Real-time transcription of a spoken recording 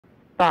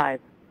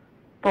5,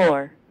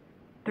 4,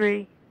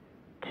 3,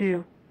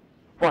 2,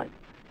 1,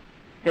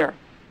 0.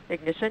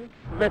 Ignition,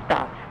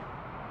 liftoff.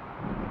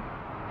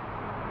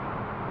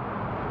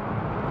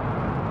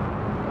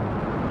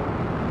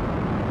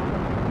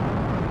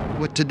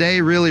 What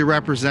today really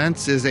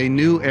represents is a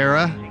new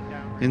era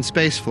in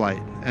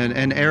spaceflight,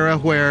 an era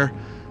where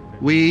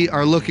we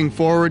are looking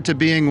forward to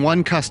being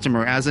one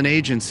customer as an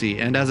agency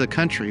and as a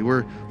country.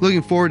 We're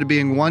looking forward to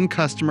being one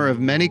customer of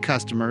many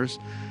customers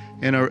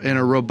in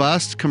a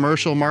robust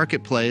commercial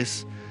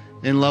marketplace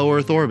in low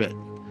Earth orbit,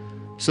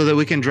 so that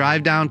we can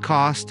drive down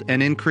cost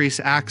and increase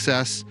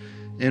access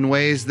in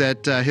ways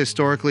that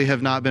historically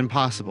have not been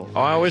possible.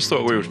 Oh, I always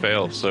thought we would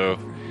fail, so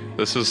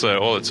this is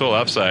it's all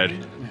upside.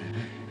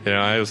 You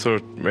know, I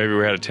thought maybe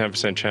we had a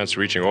 10% chance of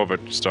reaching orbit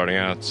starting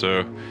out.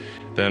 So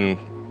then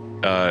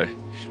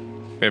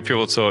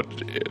people thought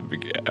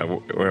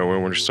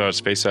when we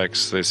started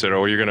SpaceX, they said,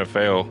 "Oh, you're going to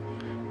fail."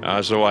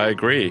 So I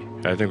agree.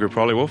 I think we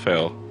probably will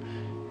fail.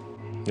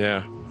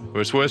 Yeah, but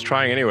it's worth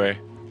trying anyway.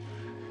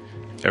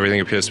 Everything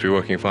appears to be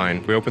working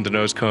fine. We opened the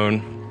nose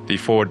cone. The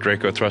forward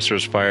Draco thruster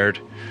is fired.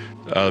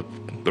 The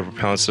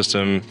propellant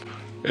system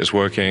is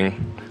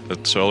working. The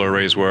solar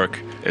arrays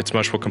work. It's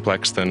much more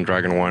complex than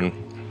Dragon 1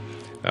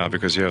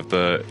 because you have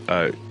the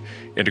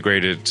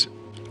integrated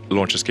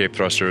launch escape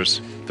thrusters,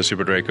 the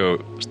Super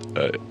Draco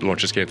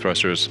launch escape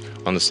thrusters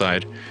on the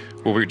side.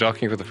 We'll be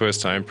docking for the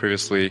first time.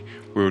 Previously,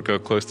 we would go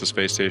close to the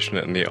space station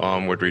and the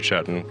arm would reach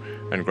out and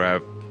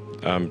grab,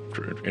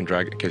 in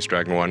case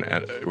Dragon 1,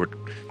 would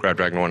grab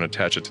Dragon 1 and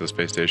attach it to the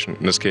space station.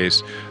 In this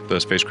case,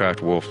 the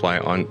spacecraft will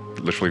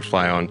literally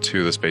fly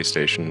onto the space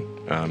station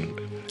and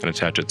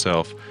attach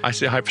itself. I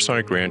see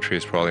hypersonic reentry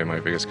is probably my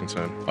biggest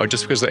concern. Oh,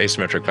 just because of the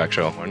asymmetric back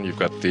shell. You've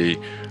got the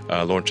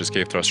launch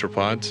escape thruster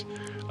pods.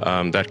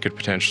 That could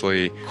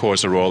potentially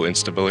cause a roll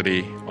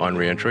instability on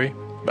reentry.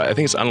 I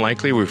think it's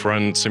unlikely. We've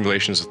run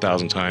simulations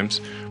 1,000 times,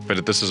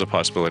 but this is a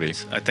possibility.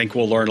 I think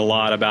we'll learn a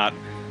lot about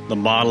the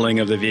modeling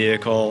of the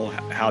vehicle,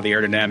 how the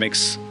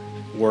aerodynamics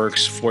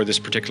works for this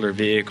particular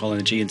vehicle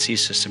and the GNC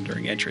system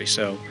during entry.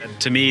 So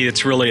to me,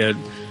 it's really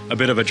a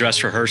bit of a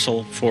dress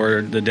rehearsal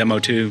for the Demo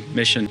 2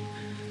 mission.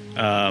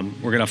 We're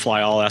going to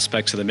fly all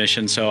aspects of the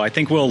mission. So I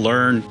think we'll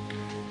learn,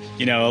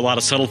 a lot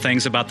of subtle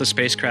things about the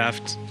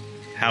spacecraft,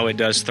 how it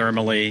does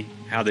thermally,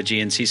 how the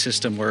GNC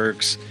system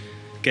works.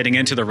 Getting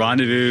into the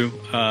rendezvous,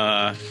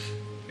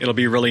 it'll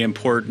be really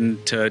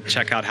important to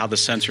check out how the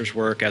sensors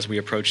work as we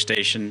approach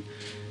station.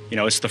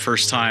 It's the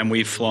first time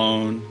we've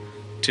flown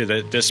to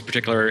this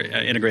particular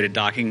integrated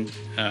docking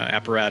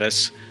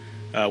apparatus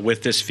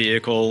with this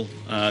vehicle.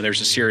 There's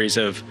a series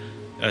of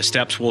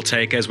steps we'll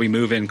take as we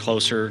move in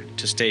closer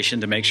to station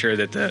to make sure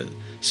that the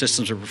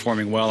systems are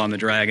performing well on the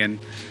Dragon.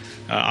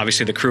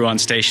 Obviously, the crew on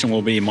station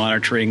will be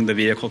monitoring the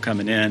vehicle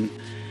coming in.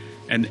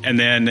 And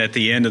then at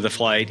the end of the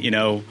flight,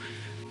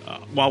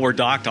 while we're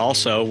docked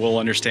also, we'll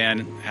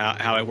understand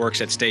how it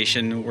works at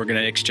station. We're going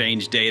to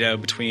exchange data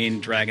between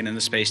Dragon and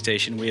the space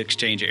station. We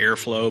exchange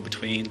airflow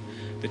between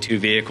the two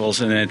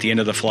vehicles. And then at the end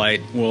of the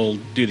flight, we'll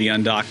do the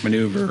undock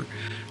maneuver.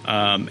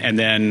 And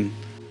then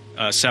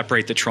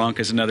separate the trunk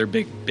is another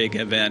big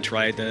event,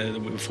 right?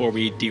 Before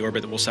we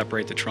deorbit, we'll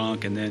separate the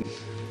trunk and then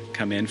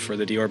come in for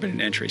the deorbit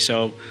and entry.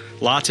 So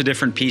lots of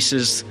different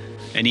pieces.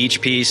 And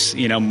each piece,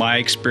 my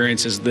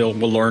experience is we'll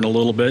learn a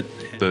little bit.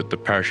 The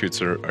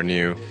parachutes are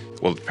new.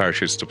 Will the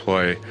parachutes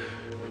deploy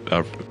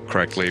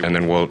correctly? And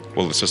then will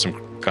the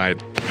system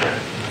guide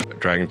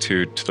Dragon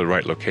 2 to the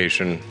right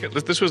location?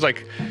 This was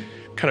like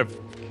kind of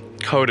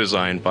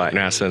co-designed by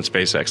NASA and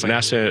SpaceX. The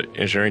NASA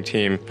engineering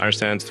team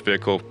understands the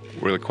vehicle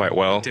really quite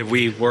well.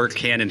 We work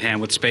hand in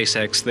hand with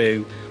SpaceX.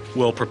 They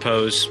will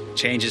propose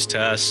changes to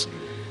us.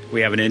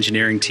 We have an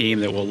engineering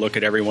team that will look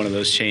at every one of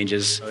those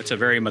changes. It's a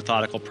very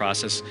methodical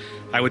process.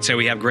 I would say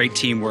we have great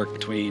teamwork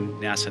between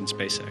NASA and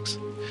SpaceX.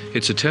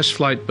 It's a test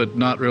flight, but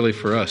not really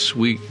for us.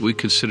 We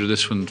consider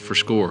this one for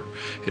score.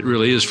 It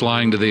really is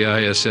flying to the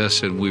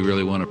ISS, and we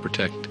really want to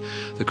protect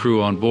the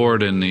crew on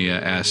board and the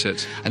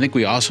assets. I think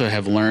we also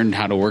have learned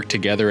how to work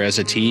together as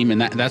a team,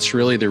 and that's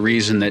really the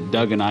reason that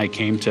Doug and I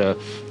came to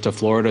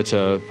Florida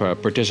to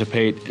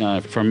participate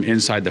from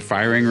inside the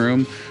firing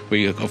room.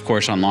 We, of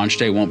course, on launch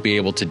day won't be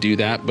able to do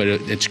that, but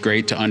it's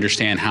great to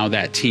understand how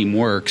that team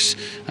works.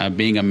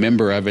 Being a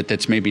member of it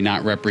that's maybe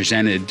not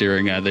represented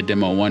during the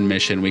Demo 1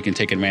 mission, we can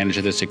take advantage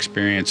of this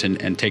experience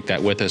and take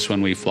that with us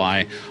when we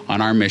fly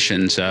on our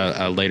missions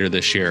later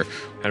this year.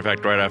 And in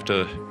fact, right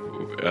after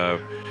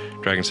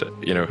Dragon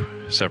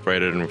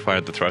separated and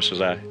fired the thrusters,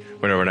 I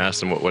went over and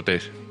asked them what they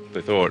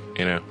thought,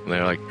 and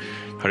they're like,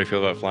 "How do you feel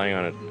about flying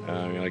on it?"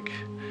 You're like,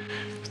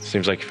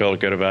 "Seems like you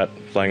felt good about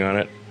flying on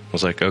it." I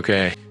was like,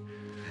 "Okay."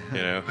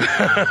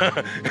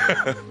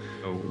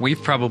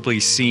 We've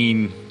probably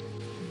seen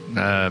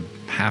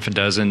half a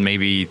dozen,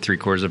 maybe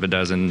three-quarters of a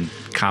dozen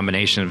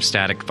combination of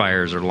static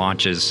fires or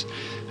launches,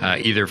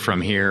 either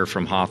from here,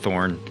 from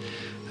Hawthorne.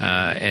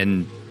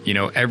 And,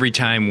 every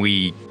time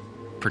we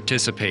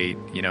participate,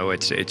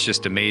 it's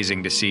just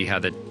amazing to see how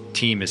the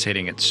team is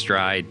hitting its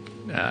stride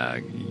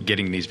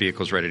getting these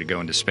vehicles ready to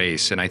go into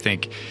space. And I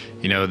think,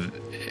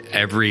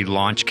 every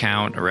launch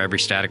count or every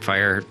static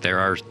fire, there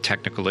are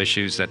technical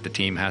issues that the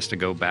team has to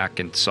go back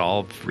and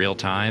solve real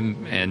time.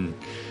 And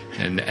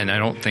I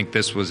don't think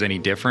this was any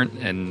different.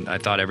 And I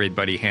thought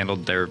everybody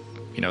handled their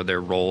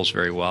roles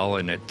very well.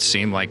 And it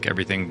seemed like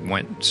everything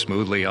went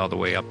smoothly all the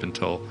way up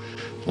until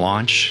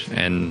launch.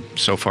 And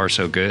so far,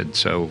 so good.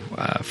 So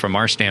from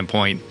our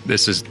standpoint,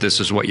 this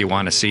is what you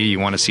want to see. You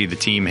want to see the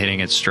team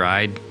hitting its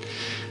stride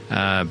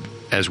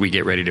as we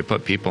get ready to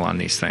put people on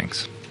these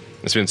things.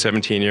 It's been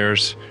 17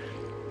 years.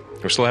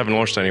 We still haven't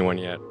launched anyone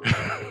yet,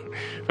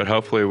 but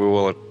hopefully we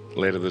will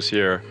later this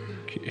year.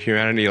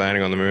 Humanity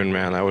landing on the moon,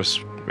 man, that was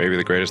maybe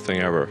the greatest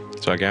thing ever.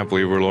 So I can't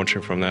believe we're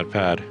launching from that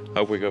pad.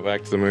 Hope we go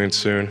back to the moon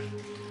soon.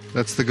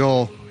 That's the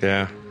goal.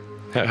 Yeah.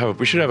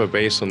 We should have a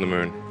base on the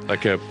moon,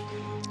 like a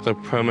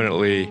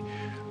permanently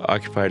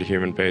occupied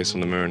human base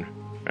on the moon,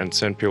 and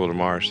send people to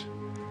Mars,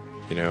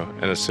 and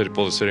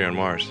build a city on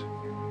Mars.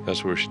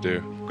 That's what we should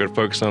do. We're going to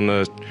focus on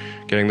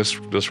getting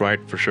this right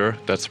for sure.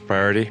 That's the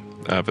priority.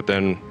 But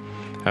then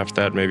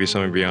after that, maybe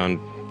something beyond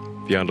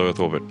Earth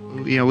orbit.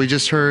 We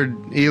just heard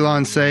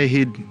Elon say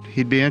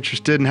he'd be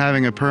interested in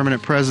having a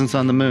permanent presence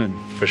on the moon.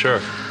 For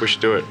sure, we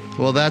should do it.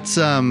 Well, that's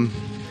the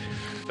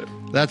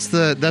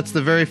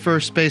very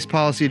first space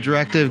policy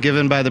directive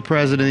given by the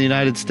President of the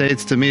United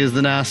States to me as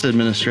the NASA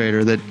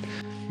administrator, that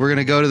we're going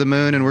to go to the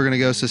moon and we're going to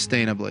go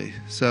sustainably.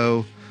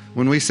 So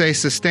when we say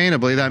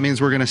sustainably, that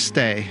means we're going to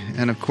stay.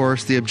 And of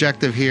course, the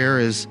objective here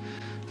is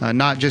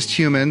not just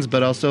humans,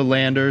 but also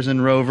landers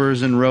and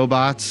rovers and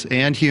robots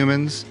and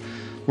humans.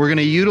 We're going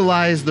to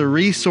utilize the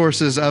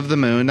resources of the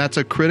moon. That's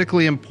a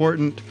critically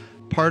important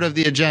part of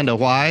the agenda.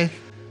 Why?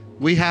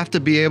 We have to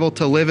be able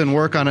to live and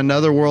work on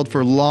another world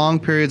for long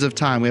periods of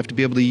time. We have to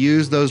be able to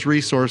use those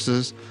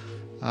resources.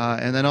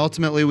 And then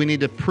ultimately, we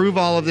need to prove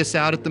all of this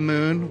out at the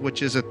moon,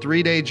 which is a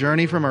 3-day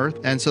journey from Earth.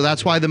 And so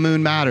that's why the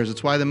moon matters.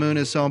 It's why the moon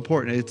is so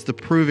important. It's the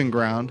proving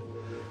ground.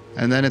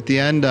 And then at the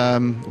end,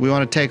 we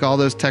want to take all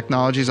those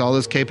technologies, all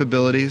those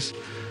capabilities.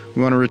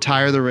 We want to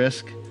retire the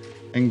risk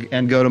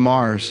and go to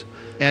Mars.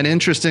 And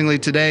interestingly,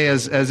 today,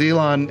 as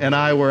Elon and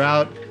I were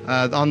out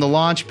on the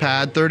launch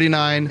pad,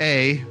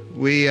 39A,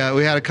 we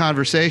had a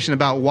conversation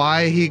about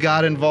why he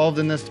got involved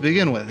in this to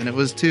begin with. And it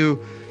was to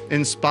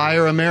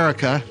inspire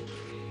America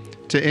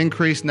to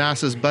increase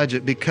NASA's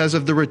budget because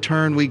of the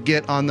return we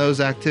get on those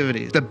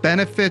activities. The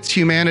benefits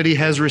humanity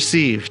has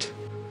received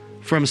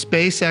from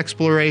space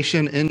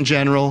exploration in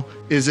general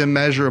is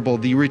immeasurable.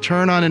 The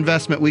return on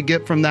investment we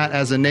get from that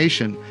as a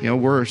nation,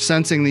 we're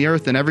sensing the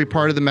Earth in every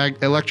part of the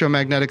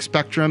electromagnetic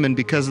spectrum, and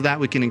because of that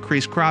we can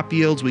increase crop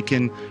yields, we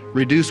can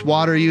reduce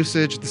water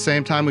usage, at the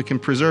same time we can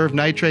preserve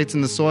nitrates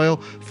in the soil,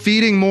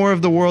 feeding more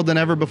of the world than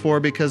ever before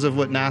because of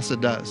what NASA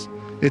does.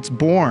 It's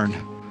born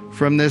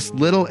from this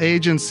little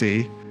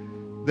agency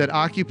that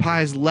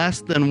occupies less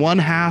than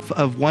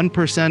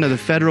 0.5% of the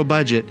federal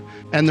budget,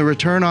 and the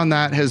return on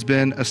that has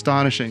been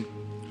astonishing.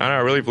 I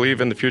really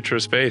believe in the future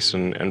of space,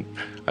 and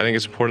I think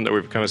it's important that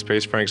we become a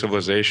spacefaring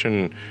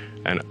civilization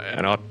and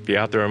be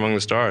out there among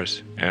the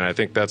stars. And I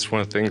think that's one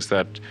of the things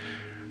that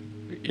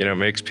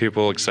makes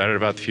people excited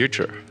about the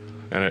future.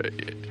 And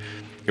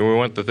we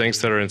want the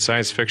things that are in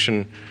science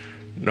fiction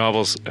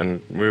novels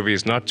and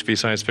movies not to be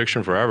science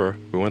fiction forever.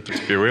 We want them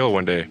to be real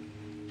one day.